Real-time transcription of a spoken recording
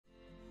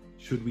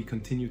Should we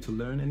continue to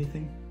learn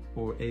anything,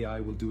 or AI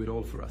will do it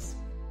all for us?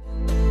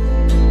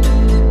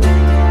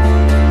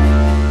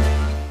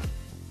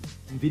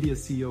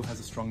 NVIDIA's CEO has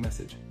a strong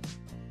message.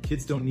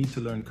 Kids don't need to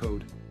learn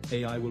code.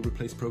 AI will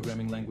replace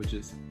programming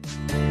languages.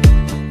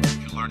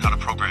 You learn how to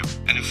program,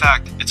 and in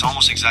fact, it's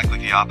almost exactly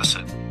the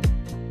opposite.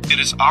 It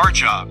is our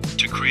job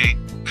to create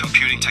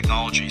computing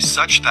technology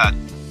such that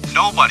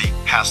nobody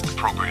has to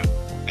program,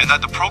 and that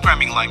the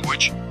programming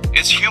language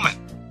is human.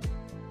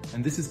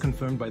 And this is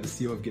confirmed by the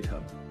CEO of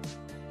GitHub.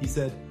 He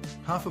said,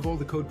 half of all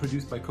the code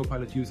produced by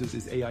Copilot users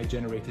is AI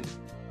generated.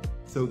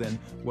 So then,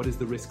 what is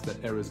the risk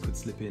that errors could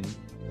slip in?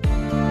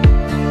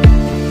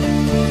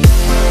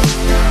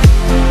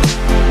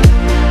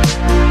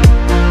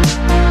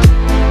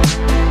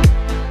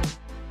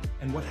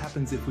 And what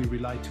happens if we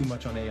rely too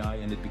much on AI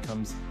and it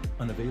becomes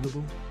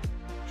unavailable?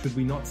 Should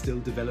we not still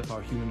develop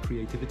our human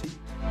creativity?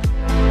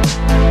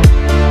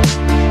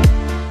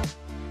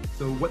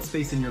 So what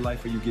space in your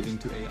life are you giving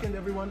to AI? And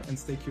everyone, and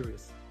stay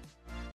curious.